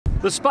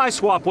The spy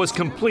swap was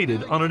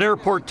completed on an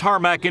airport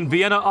tarmac in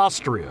Vienna,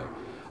 Austria.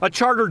 A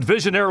chartered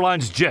Vision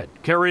Airlines jet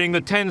carrying the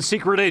 10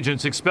 secret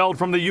agents expelled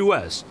from the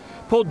U.S.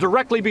 pulled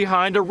directly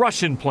behind a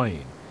Russian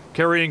plane,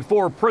 carrying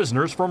 4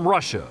 prisoners from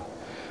Russia.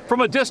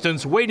 From a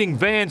distance, waiting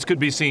vans could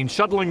be seen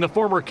shuttling the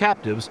former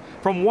captives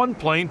from one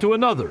plane to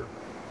another,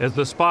 as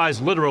the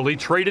spies literally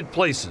traded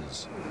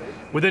places.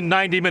 Within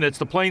 90 minutes,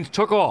 the planes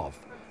took off.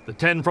 The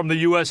 10 from the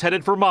U.S.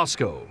 headed for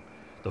Moscow,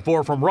 the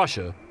 4 from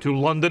Russia to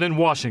London and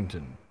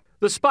Washington.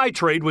 The spy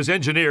trade was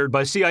engineered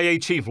by CIA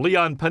Chief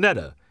Leon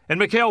Panetta and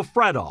Mikhail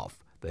Fradov,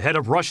 the head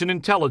of Russian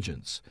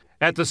intelligence.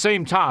 At the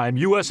same time,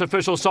 U.S.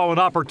 officials saw an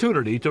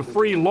opportunity to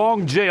free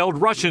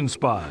long-jailed Russian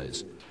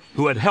spies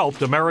who had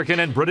helped American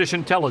and British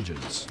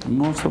intelligence.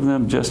 Most of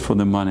them just for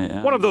the money.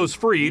 One of those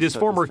freed is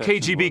former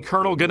KGB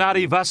Colonel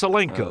Gennady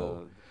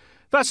Vasilenko.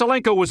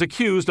 Vasilenko was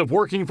accused of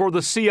working for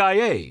the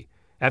CIA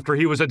after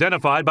he was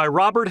identified by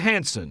Robert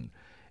Hansen,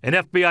 an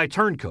FBI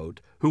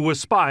turncoat who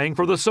was spying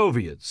for the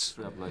Soviets.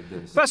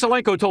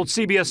 Vasilenko told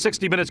CBS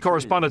 60 Minutes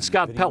correspondent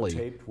Scott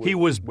Pelley he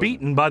was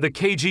beaten by the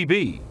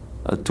KGB.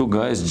 2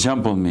 guys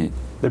jumped on me.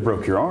 They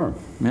broke your arm.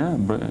 Yeah,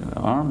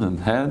 arms and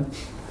head.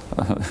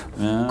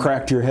 Yeah.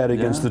 Cracked your head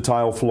against the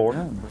tile floor.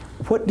 Yeah.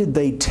 What did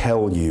they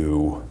tell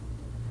you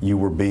you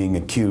were being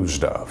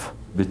accused of?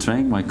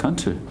 Betraying my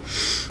country.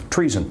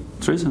 Treason.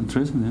 Treason,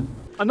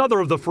 yeah.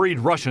 Another of the freed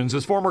Russians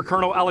is former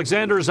Colonel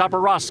Alexander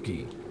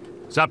Zaporozhky.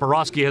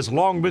 Zaporozhky has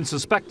long been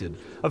suspected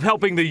of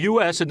helping the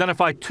U.S.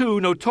 identify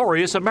 2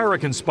 notorious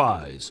American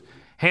spies,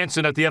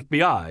 Hansen at the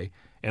FBI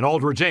and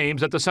Aldrich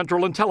Ames at the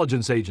Central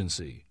Intelligence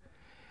Agency.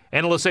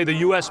 Analysts say the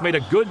U.S. made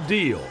a good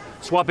deal,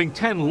 swapping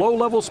 10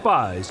 low-level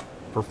spies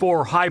for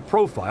 4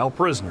 high-profile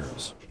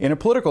prisoners. In a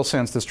political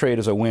sense, this trade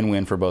is a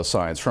win-win for both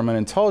sides. From an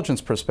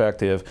intelligence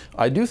perspective,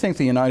 I do think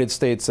the United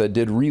States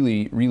did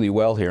really, really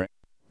well here.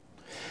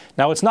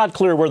 Now, it's not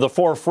clear where the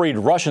 4 freed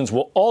Russians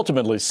will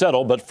ultimately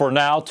settle, but for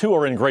now, 2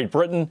 are in Great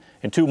Britain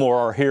and 2 more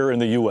are here in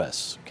the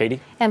U.S.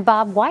 Katie? And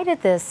Bob, why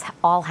did this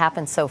all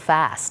happen so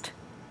fast?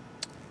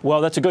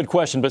 Well, that's a good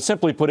question, but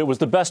simply put, it was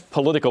the best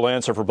political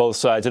answer for both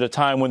sides at a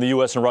time when the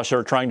U.S. and Russia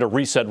are trying to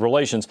reset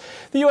relations.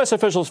 The U.S.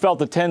 officials felt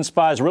the 10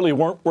 spies really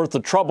weren't worth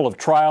the trouble of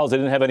trials. They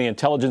didn't have any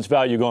intelligence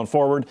value going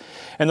forward.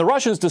 And the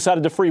Russians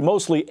decided to free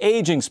mostly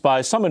aging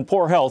spies, some in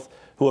poor health,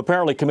 who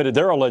apparently committed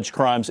their alleged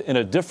crimes in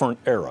a different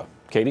era.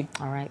 Katie?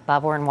 All right.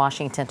 Bob, we're in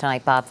Washington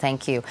tonight. Bob,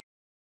 thank you.